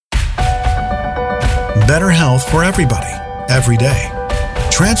better health for everybody, every day.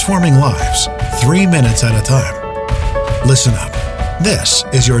 Transforming lives, 3 minutes at a time. Listen up. This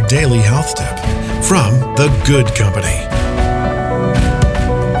is your daily health tip from The Good Company.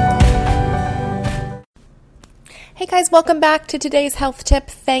 Hey guys, welcome back to today's health tip.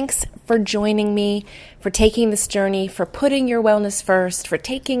 Thanks for joining me, for taking this journey, for putting your wellness first, for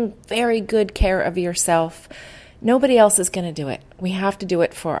taking very good care of yourself. Nobody else is going to do it. We have to do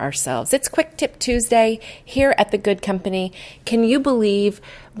it for ourselves. It's Quick Tip Tuesday here at The Good Company. Can you believe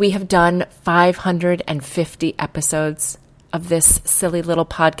we have done 550 episodes of this silly little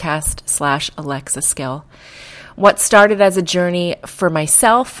podcast / Alexa skill? What started as a journey for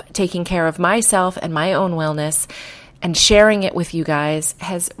myself, taking care of myself and my own wellness, and sharing it with you guys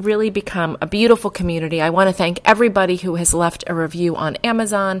has really become a beautiful community. I want to thank everybody who has left a review on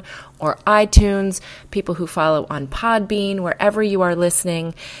Amazon or iTunes, people who follow on Podbean, wherever you are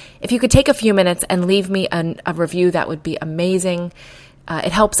listening. If you could take a few minutes and leave me a review, that would be amazing.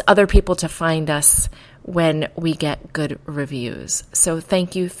 It helps other people to find us when we get good reviews. So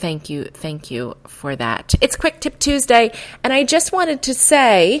thank you for that. It's Quick Tip Tuesday, and I just wanted to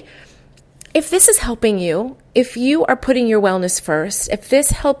say, if this is helping you, if you are putting your wellness first, if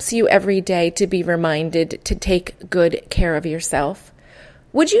this helps you every day to be reminded to take good care of yourself,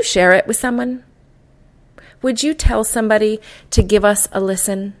 would you share it with someone? Would you tell somebody to give us a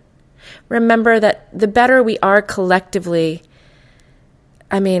listen? Remember that the better we are collectively,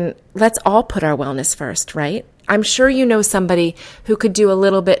 let's all put our wellness first, right? I'm sure you know somebody who could do a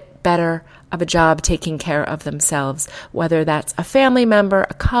little bit better of a job taking care of themselves, whether that's a family member,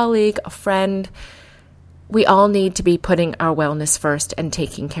 a colleague, a friend. We all need to be putting our wellness first and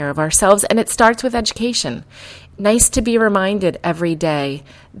taking care of ourselves, and it starts with education. Nice to be reminded every day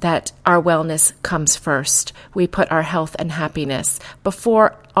that our wellness comes first. We put our health and happiness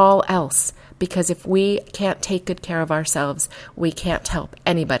before all else, because if we can't take good care of ourselves, we can't help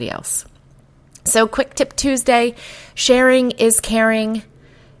anybody else. So Quick Tip Tuesday, sharing is caring.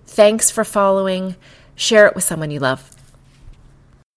 Thanks for following. Share it with someone you love.